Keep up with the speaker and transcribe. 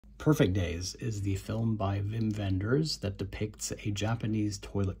Perfect Days is the film by Wim Wenders that depicts a Japanese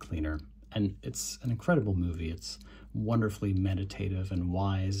toilet cleaner. And it's an incredible movie. It's wonderfully meditative and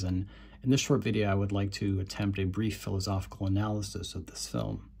wise. And in this short video, I would like to attempt a brief philosophical analysis of this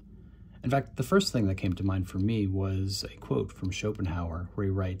film. In fact, the first thing that came to mind for me was a quote from Schopenhauer, where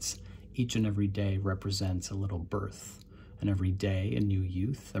he writes, "Each and every day represents a little birth, and every day a new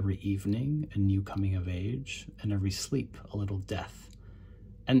youth, every evening a new coming of age, and every sleep a little death."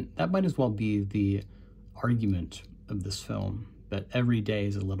 And that might as well be the argument of this film, that every day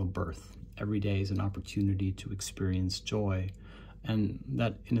is a little birth, every day is an opportunity to experience joy, and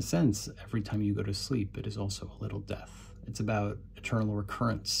that in a sense, every time you go to sleep, it is also a little death. It's about eternal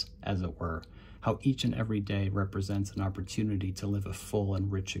recurrence, as it were, how each and every day represents an opportunity to live a full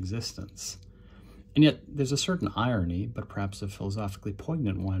and rich existence. And yet, there's a certain irony, but perhaps a philosophically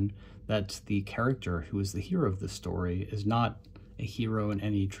poignant one, that the character who is the hero of this story is not a hero in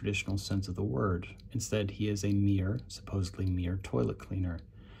any traditional sense of the word. Instead, he is a supposedly mere toilet cleaner.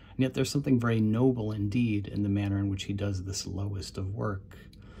 And yet there's something very noble indeed in the manner in which he does this lowest of work,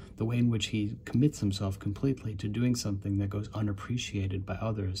 the way in which he commits himself completely to doing something that goes unappreciated by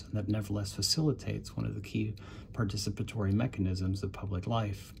others and that nevertheless facilitates one of the key participatory mechanisms of public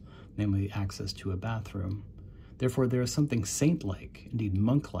life, namely access to a bathroom. Therefore, there is something saint-like, indeed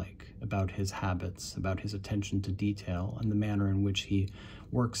monk-like, about his habits, about his attention to detail, and the manner in which he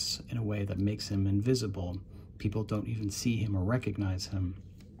works in a way that makes him invisible. People don't even see him or recognize him.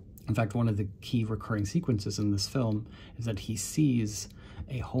 In fact, one of the key recurring sequences in this film is that he sees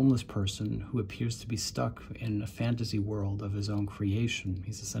a homeless person who appears to be stuck in a fantasy world of his own creation.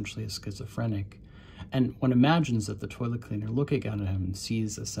 He's essentially a schizophrenic. And one imagines that the toilet cleaner looking at him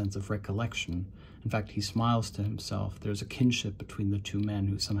sees a sense of recollection. In fact, he smiles to himself. There's a kinship between the two men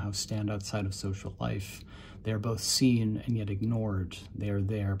who somehow stand outside of social life. They are both seen and yet ignored. They are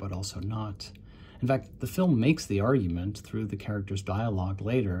there, but also not. In fact, the film makes the argument, through the characters' dialogue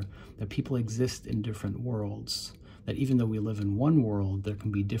later, that people exist in different worlds. That even though we live in one world, there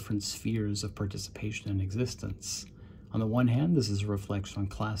can be different spheres of participation in existence. On the one hand, this is a reflection on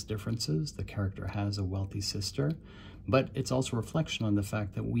class differences. The character has a wealthy sister, but it's also a reflection on the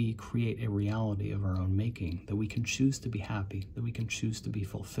fact that we create a reality of our own making, that we can choose to be happy, that we can choose to be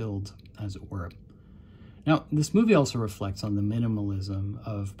fulfilled, as it were. Now, this movie also reflects on the minimalism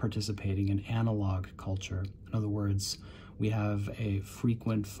of participating in analog culture. In other words, we have a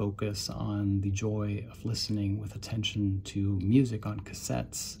frequent focus on the joy of listening with attention to music on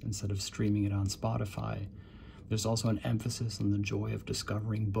cassettes instead of streaming it on Spotify. There's also an emphasis on the joy of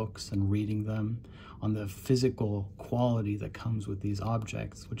discovering books and reading them, on the physical quality that comes with these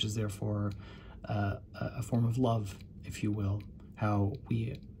objects, which is therefore a form of love, if you will, how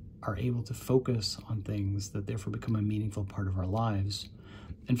we are able to focus on things that therefore become a meaningful part of our lives.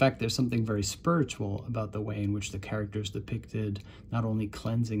 In fact, there's something very spiritual about the way in which the character is depicted, not only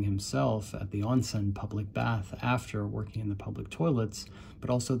cleansing himself at the onsen public bath after working in the public toilets,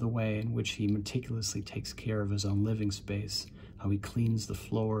 but also the way in which he meticulously takes care of his own living space, how he cleans the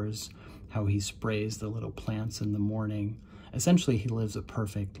floors, how he sprays the little plants in the morning. Essentially, he lives a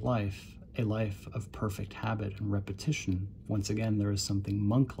perfect life, a life of perfect habit and repetition. Once again, there is something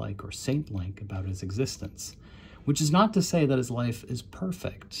monk-like or saint-like about his existence, which is not to say that his life is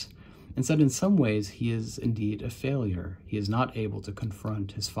perfect. Instead, in some ways, he is indeed a failure. He is not able to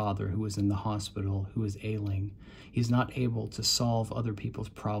confront his father, who is in the hospital, who is ailing. He's not able to solve other people's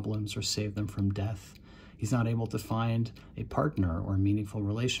problems or save them from death. He's not able to find a partner or a meaningful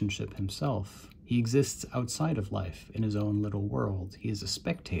relationship himself. He exists outside of life, in his own little world. He is a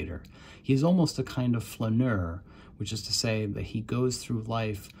spectator. He is almost a kind of flaneur, which is to say that he goes through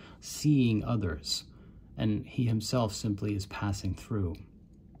life seeing others, and he himself simply is passing through.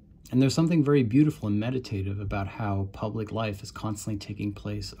 And there's something very beautiful and meditative about how public life is constantly taking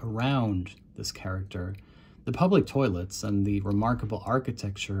place around this character. The public toilets and the remarkable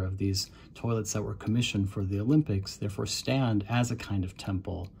architecture of these toilets that were commissioned for the Olympics therefore stand as a kind of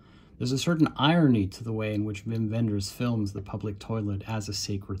temple. There's a certain irony to the way in which Wim Wenders films the public toilet as a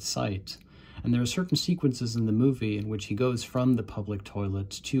sacred site. And there are certain sequences in the movie in which he goes from the public toilet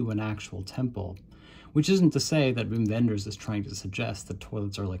to an actual temple. Which isn't to say that Wim Wenders is trying to suggest that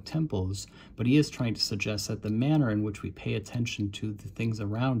toilets are like temples, but he is trying to suggest that the manner in which we pay attention to the things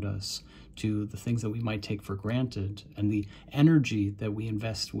around us, to the things that we might take for granted, and the energy that we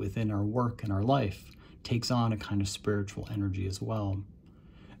invest within our work and our life takes on a kind of spiritual energy as well.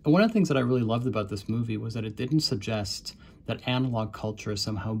 And one of the things that I really loved about this movie was that it didn't suggest that analog culture is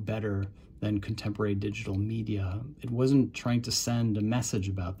somehow better than contemporary digital media. It wasn't trying to send a message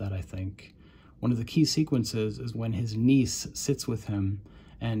about that, I think. One of the key sequences is when his niece sits with him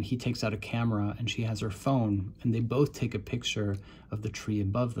and he takes out a camera and she has her phone, and they both take a picture of the tree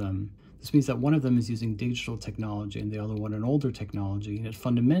above them. This means that one of them is using digital technology and the other one an older technology, and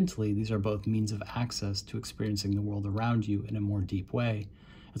fundamentally these are both means of access to experiencing the world around you in a more deep way.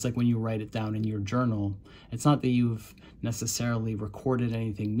 It's like when you write it down in your journal, it's not that you've necessarily recorded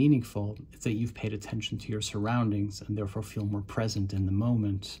anything meaningful, it's that you've paid attention to your surroundings and therefore feel more present in the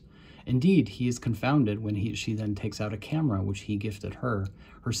moment. Indeed, he is confounded when she then takes out a camera, which he gifted her.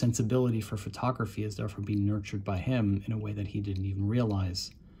 Her sensibility for photography is therefore being nurtured by him in a way that he didn't even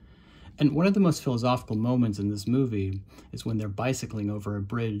realize. And one of the most philosophical moments in this movie is when they're bicycling over a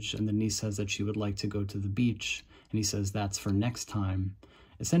bridge and the niece says that she would like to go to the beach, and he says that's for next time.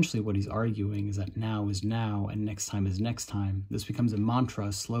 Essentially what he's arguing is that now is now and next time is next time. This becomes a mantra,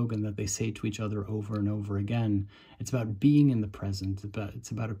 a slogan that they say to each other over and over again. It's about being in the present,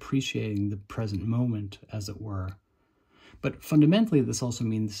 it's about appreciating the present moment, as it were. But fundamentally, this also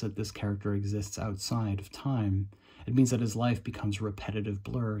means that this character exists outside of time. It means that his life becomes a repetitive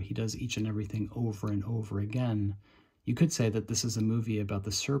blur. He does each and everything over and over again. You could say that this is a movie about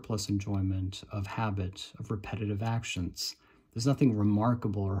the surplus enjoyment of habit, of repetitive actions. There's nothing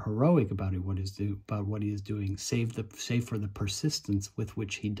remarkable or heroic about what he is doing, save for the persistence with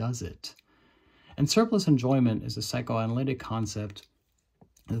which he does it. And surplus enjoyment is a psychoanalytic concept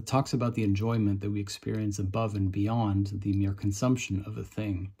that talks about the enjoyment that we experience above and beyond the mere consumption of a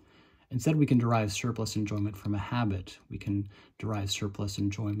thing. Instead, we can derive surplus enjoyment from a habit. We can derive surplus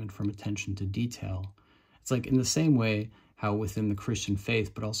enjoyment from attention to detail. It's like in the same way how within the Christian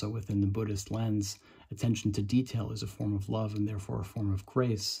faith, but also within the Buddhist lens, attention to detail is a form of love and therefore a form of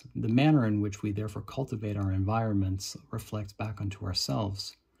grace. The manner in which we therefore cultivate our environments reflects back onto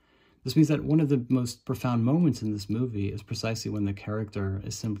ourselves. This means that one of the most profound moments in this movie is precisely when the character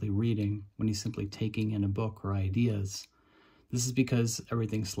is simply reading, when he's simply taking in a book or ideas. This is because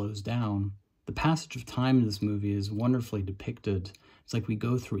everything slows down. The passage of time in this movie is wonderfully depicted. It's like we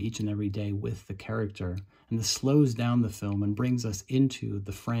go through each and every day with the character, and this slows down the film and brings us into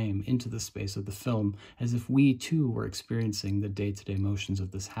the frame, into the space of the film, as if we too were experiencing the day-to-day motions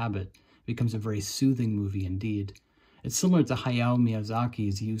of this habit. It becomes a very soothing movie indeed. It's similar to Hayao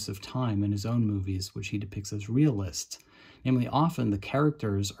Miyazaki's use of time in his own movies, which he depicts as realist. Namely, often the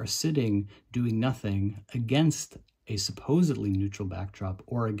characters are sitting doing nothing against a supposedly neutral backdrop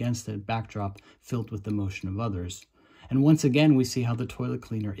or against a backdrop filled with the motion of others. And once again, we see how the toilet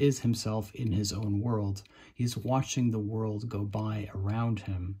cleaner is himself in his own world. He's watching the world go by around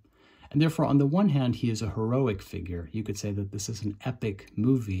him. And therefore, on the one hand, he is a heroic figure. You could say that this is an epic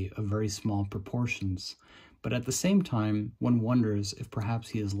movie of very small proportions. But at the same time, one wonders if perhaps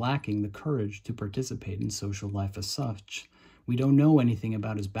he is lacking the courage to participate in social life as such. We don't know anything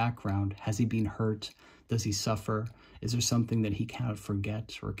about his background. Has he been hurt? Does he suffer? Is there something that he cannot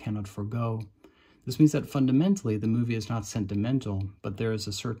forget or cannot forgo? This means that fundamentally the movie is not sentimental, but there is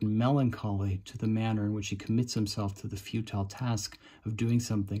a certain melancholy to the manner in which he commits himself to the futile task of doing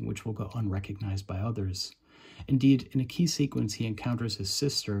something which will go unrecognized by others. Indeed, in a key sequence, he encounters his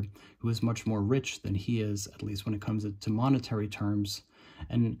sister, who is much more rich than he is, at least when it comes to monetary terms,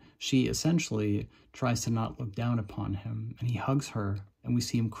 and she essentially tries to not look down upon him, and he hugs her, and we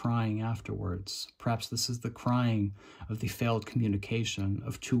see him crying afterwards. Perhaps this is the crying of the failed communication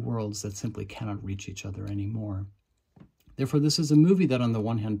of two worlds that simply cannot reach each other anymore. Therefore, this is a movie that on the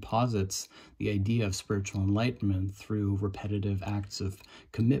one hand posits the idea of spiritual enlightenment through repetitive acts of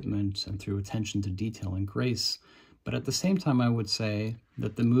commitment and through attention to detail and grace. But at the same time, I would say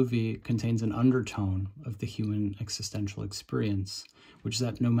that the movie contains an undertone of the human existential experience, which is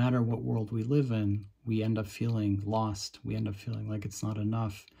that no matter what world we live in, we end up feeling lost. We end up feeling like it's not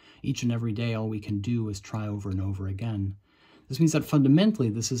enough. Each and every day, all we can do is try over and over again. This means that fundamentally,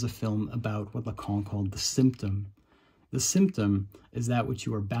 this is a film about what Lacan called the symptom. The symptom is that which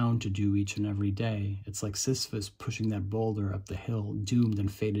you are bound to do each and every day. It's like Sisyphus pushing that boulder up the hill, doomed and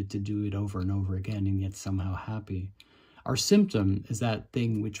fated to do it over and over again, and yet somehow happy. Our symptom is that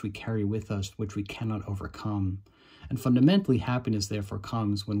thing which we carry with us, which we cannot overcome. And fundamentally, happiness therefore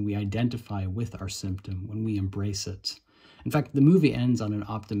comes when we identify with our symptom, when we embrace it. In fact, the movie ends on an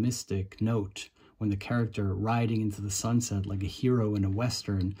optimistic note, when the character, riding into the sunset like a hero in a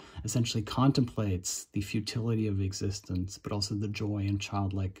Western, essentially contemplates the futility of existence, but also the joy and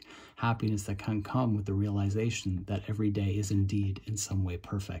childlike happiness that can come with the realization that every day is indeed in some way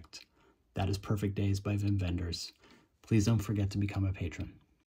perfect. That is Perfect Days by Wim Wenders. Please don't forget to become a patron.